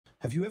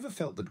Have you ever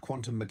felt that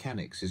quantum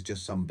mechanics is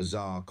just some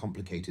bizarre,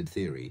 complicated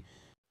theory?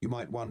 You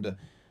might wonder,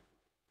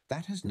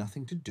 that has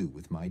nothing to do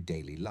with my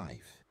daily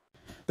life.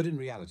 But in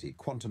reality,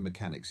 quantum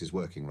mechanics is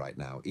working right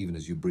now, even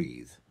as you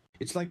breathe.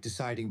 It's like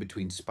deciding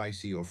between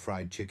spicy or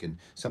fried chicken,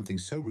 something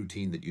so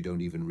routine that you don't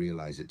even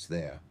realize it's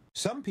there.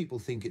 Some people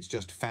think it's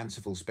just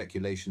fanciful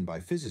speculation by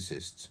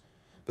physicists,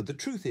 but the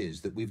truth is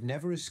that we've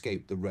never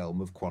escaped the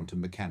realm of quantum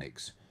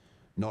mechanics,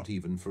 not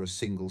even for a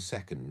single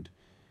second.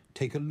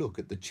 Take a look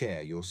at the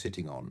chair you're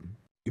sitting on.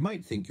 You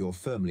might think you're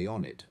firmly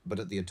on it, but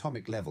at the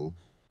atomic level,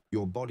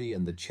 your body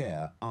and the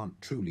chair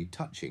aren't truly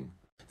touching.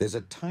 There's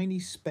a tiny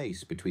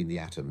space between the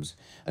atoms,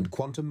 and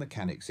quantum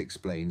mechanics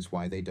explains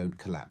why they don't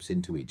collapse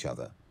into each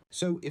other.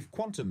 So if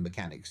quantum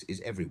mechanics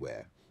is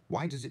everywhere,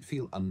 why does it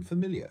feel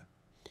unfamiliar?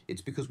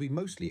 It's because we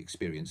mostly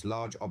experience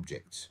large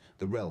objects,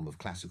 the realm of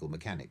classical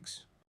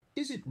mechanics.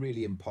 Is it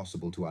really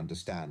impossible to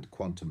understand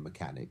quantum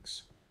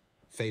mechanics?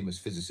 Famous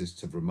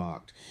physicists have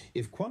remarked,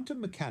 if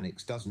quantum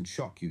mechanics doesn't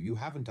shock you, you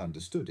haven't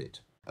understood it.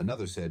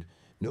 Another said,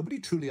 nobody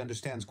truly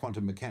understands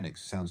quantum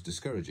mechanics. Sounds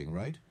discouraging,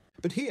 right?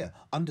 But here,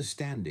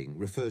 understanding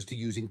refers to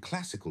using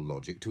classical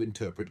logic to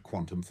interpret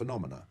quantum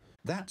phenomena.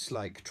 That's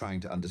like trying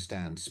to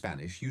understand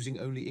Spanish using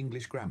only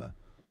English grammar.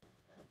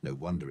 No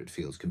wonder it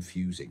feels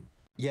confusing.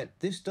 Yet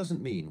this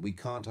doesn't mean we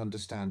can't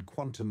understand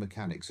quantum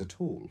mechanics at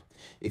all.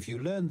 If you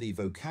learn the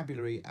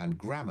vocabulary and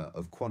grammar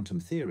of quantum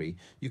theory,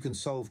 you can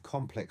solve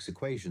complex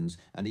equations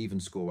and even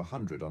score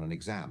 100 on an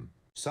exam.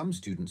 Some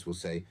students will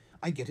say,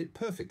 I get it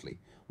perfectly,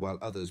 while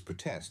others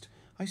protest,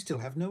 I still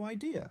have no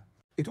idea.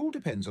 It all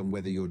depends on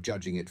whether you're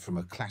judging it from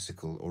a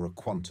classical or a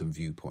quantum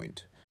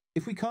viewpoint.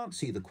 If we can't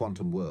see the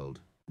quantum world,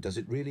 does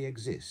it really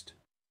exist?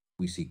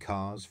 We see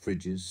cars,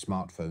 fridges,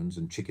 smartphones,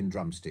 and chicken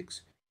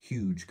drumsticks,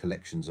 huge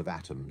collections of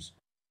atoms.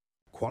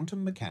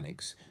 Quantum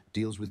mechanics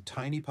deals with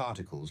tiny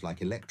particles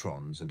like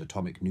electrons and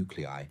atomic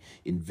nuclei,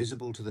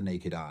 invisible to the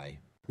naked eye.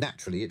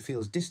 Naturally, it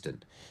feels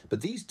distant,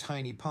 but these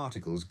tiny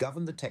particles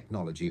govern the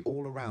technology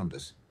all around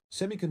us.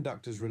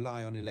 Semiconductors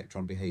rely on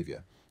electron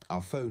behavior.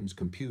 Our phones,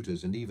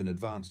 computers, and even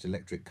advanced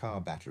electric car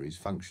batteries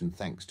function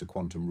thanks to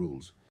quantum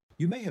rules.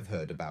 You may have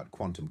heard about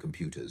quantum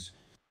computers.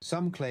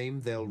 Some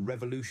claim they'll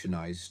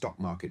revolutionize stock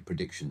market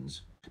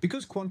predictions.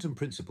 Because quantum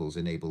principles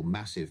enable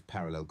massive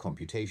parallel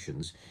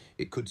computations,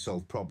 it could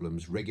solve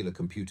problems regular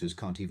computers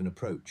can't even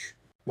approach.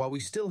 While we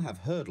still have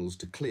hurdles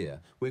to clear,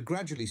 we're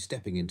gradually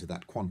stepping into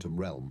that quantum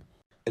realm.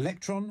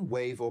 Electron,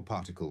 wave, or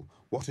particle,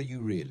 what are you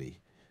really?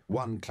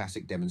 One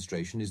classic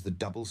demonstration is the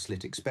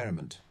double-slit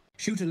experiment.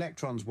 Shoot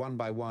electrons one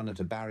by one at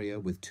a barrier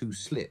with two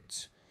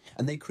slits,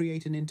 and they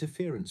create an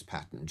interference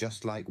pattern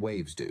just like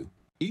waves do.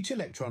 Each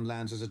electron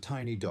lands as a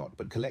tiny dot,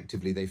 but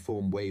collectively they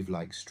form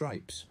wave-like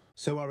stripes.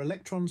 So are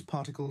electrons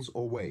particles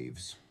or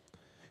waves?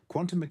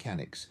 Quantum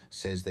mechanics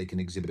says they can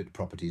exhibit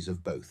properties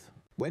of both.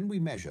 When we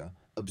measure,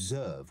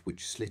 observe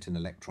which slit an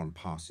electron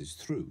passes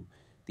through,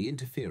 the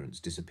interference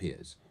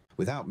disappears.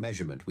 Without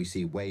measurement, we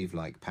see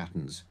wave-like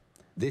patterns.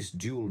 This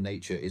dual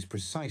nature is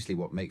precisely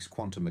what makes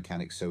quantum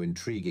mechanics so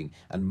intriguing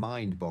and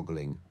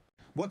mind-boggling.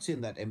 What's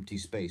in that empty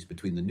space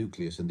between the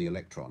nucleus and the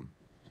electron?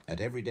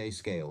 At everyday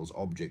scales,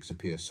 objects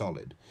appear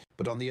solid,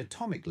 but on the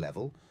atomic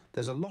level,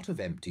 there's a lot of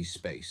empty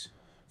space.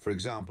 For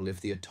example,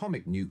 if the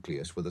atomic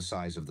nucleus were the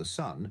size of the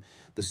Sun,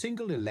 the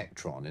single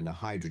electron in a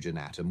hydrogen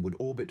atom would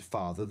orbit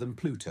farther than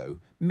Pluto,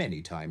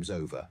 many times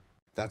over.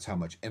 That's how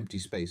much empty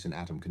space an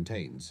atom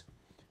contains.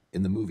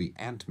 In the movie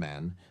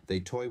Ant-Man, they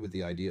toy with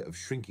the idea of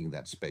shrinking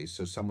that space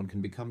so someone can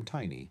become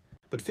tiny.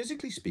 But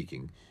physically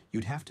speaking,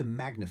 you'd have to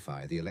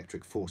magnify the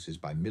electric forces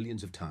by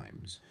millions of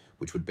times,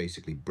 which would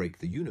basically break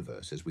the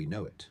universe as we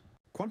know it.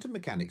 Quantum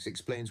mechanics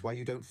explains why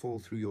you don't fall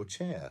through your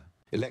chair.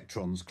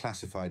 Electrons,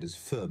 classified as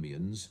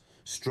fermions,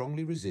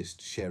 strongly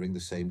resist sharing the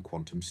same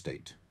quantum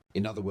state.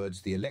 In other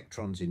words, the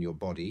electrons in your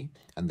body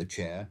and the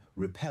chair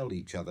repel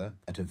each other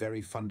at a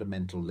very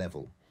fundamental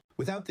level.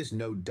 Without this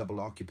no double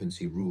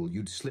occupancy rule,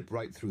 you'd slip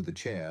right through the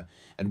chair,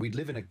 and we'd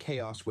live in a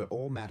chaos where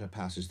all matter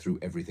passes through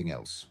everything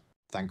else.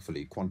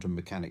 Thankfully, quantum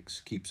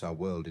mechanics keeps our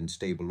world in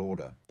stable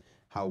order.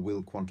 How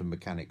will quantum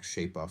mechanics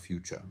shape our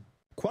future?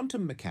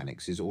 Quantum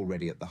mechanics is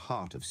already at the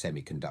heart of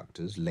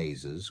semiconductors,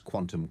 lasers,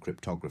 quantum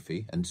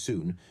cryptography, and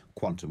soon,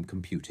 quantum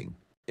computing.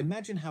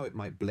 Imagine how it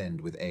might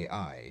blend with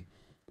AI.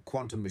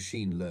 Quantum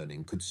machine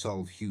learning could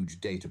solve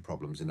huge data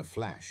problems in a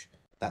flash.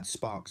 That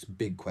sparks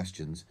big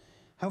questions.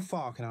 How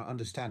far can our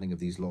understanding of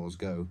these laws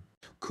go?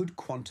 Could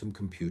quantum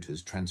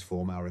computers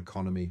transform our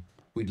economy?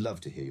 We'd love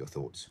to hear your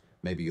thoughts.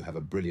 Maybe you have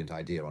a brilliant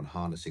idea on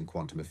harnessing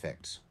quantum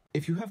effects.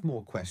 If you have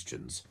more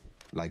questions,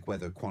 like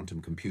whether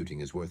quantum computing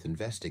is worth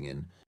investing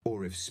in,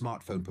 or if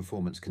smartphone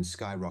performance can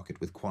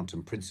skyrocket with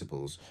quantum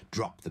principles,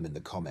 drop them in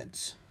the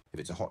comments. If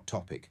it's a hot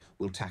topic,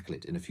 we'll tackle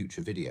it in a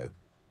future video.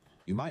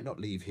 You might not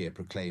leave here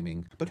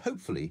proclaiming, but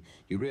hopefully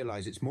you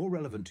realize it's more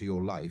relevant to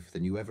your life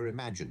than you ever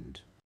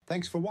imagined.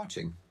 Thanks for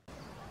watching.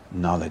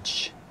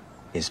 Knowledge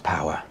is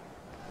power.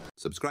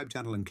 Subscribe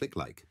channel and click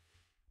like.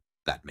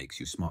 That makes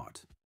you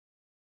smart.